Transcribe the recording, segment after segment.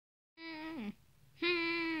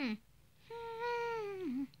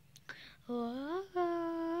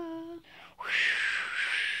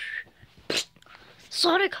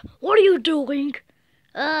Sonic, what are you doing?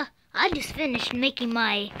 I just finished making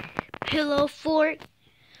my pillow fort.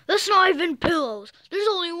 That's not even pillows. There's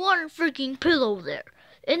only one freaking pillow there.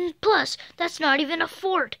 And plus, that's not even a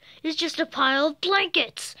fort. It's just a pile of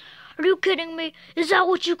blankets. Are you kidding me? Is that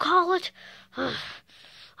what you call it?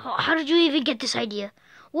 How did you even get this idea?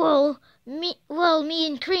 Me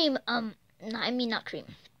and Cream, not Cream.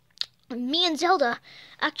 Me and Zelda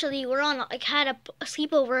actually were had a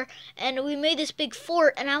sleepover, and we made this big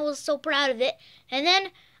fort, and I was so proud of it. And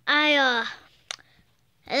then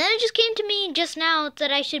it just came to me just now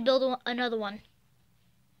that I should build another one.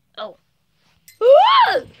 Oh.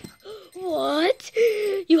 What?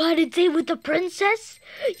 You had a date with the princess?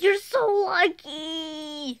 You're so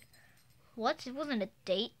lucky. What? It wasn't a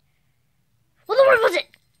date. What the word was it?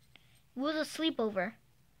 It was a sleepover.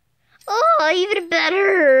 Oh, even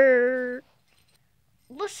better.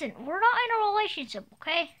 Listen, we're not in a relationship,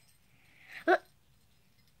 okay?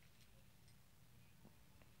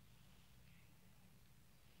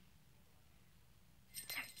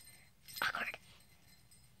 Awkward.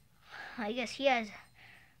 I guess he has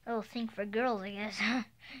a little thing for girls, I guess.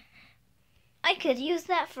 I could use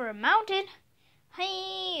that for a mountain.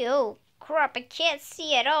 Hey, oh crap, I can't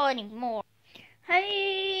see at all anymore.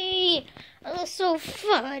 Hey, that was so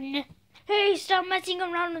fun. Hey, stop messing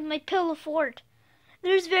around with my pillow fort.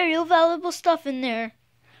 There's very valuable stuff in there.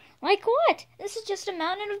 Like what? This is just a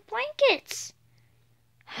mountain of blankets.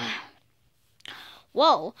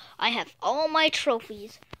 Well, I have all my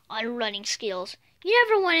trophies on running skills. You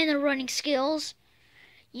never won in the running skills.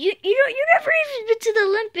 You never even been to the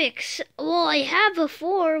Olympics. Well, I have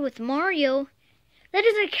before with Mario. That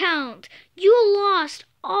doesn't count. You lost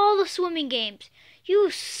all the swimming games. You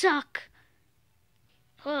suck.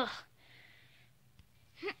 Ugh.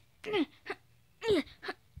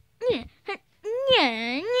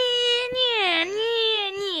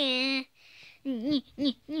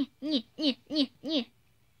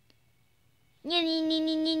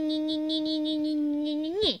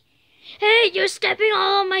 Hey, you're stepping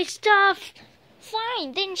all on my stuff.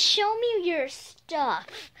 Fine, then show me your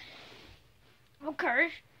stuff. Okay,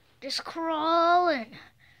 just crawl in.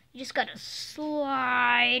 You just gotta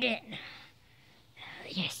slide in.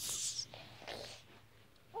 Yes.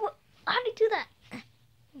 How do you do that?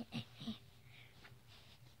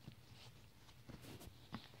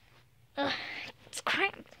 It's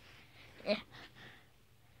cramped. Yeah.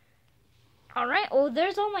 Alright, oh,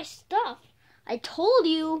 there's all my stuff. I told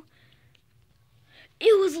you.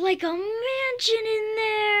 It was like a mansion in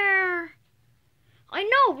there. I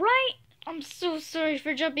know, right? I'm so sorry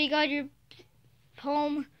for jumping on your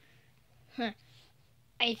home.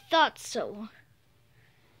 I thought so.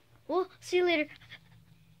 Well, see you later.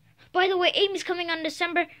 By the way, Amy's coming on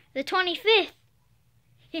December the 25th.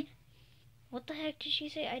 What the heck did she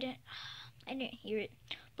say? I didn't hear it.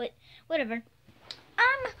 But whatever.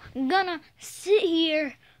 I'm gonna sit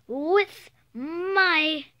here with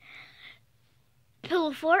my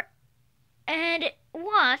pillow fort and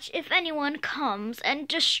watch if anyone comes and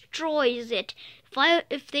destroys it.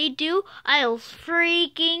 If they do, I'll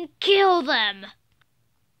freaking kill them.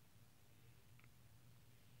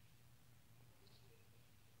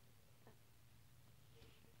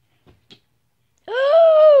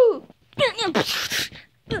 Oh!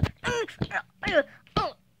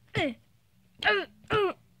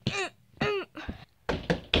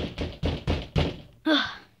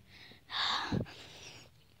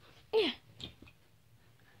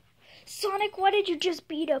 Sonic, why did you just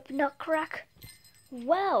beat up Nutcrack?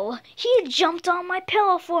 Well, he jumped on my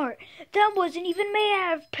pillow fort. That wasn't even made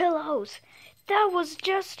out of pillows. That was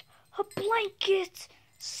just a blanket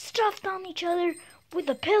stuffed on each other with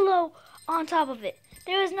a pillow on top of it.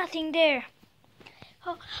 There was nothing there.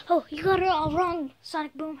 Oh, you got it all wrong,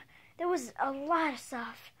 Sonic Boom. There was a lot of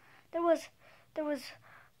stuff. There was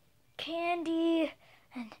candy,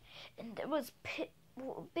 and there was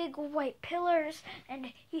big white pillars,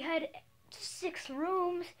 and he had 6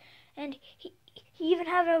 rooms, and he even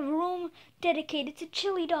had a room dedicated to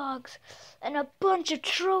chili dogs, and a bunch of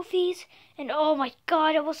trophies, and oh my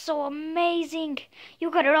god, it was so amazing. You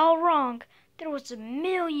got it all wrong. There was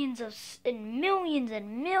millions of stuff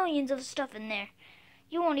in there.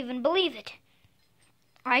 You won't even believe it.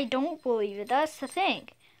 I don't believe it. That's the thing.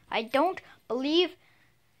 I don't believe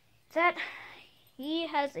that he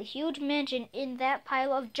has a huge mansion in that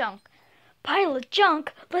pile of junk. Pile of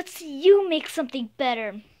junk? Let's see you make something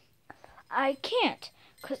better. I can't,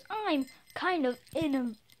 'cause I'm kind of in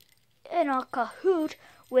a cahoot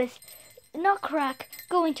with Nutcrack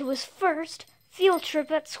going to his first field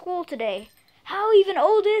trip at school today. How even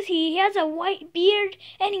old is he? He has a white beard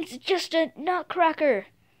and he's just a nutcracker.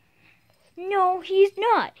 No, he's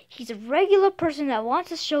not. He's a regular person that wants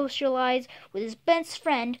to socialize with his best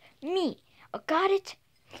friend, me. Got it?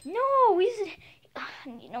 No,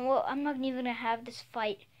 you know what? I'm not even gonna have this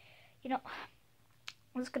fight. I'm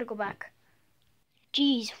just gonna go back.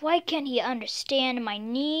 Geez, why can't he understand my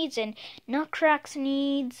needs and Nutcrack's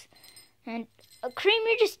needs? And Cream,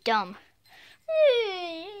 you're just dumb.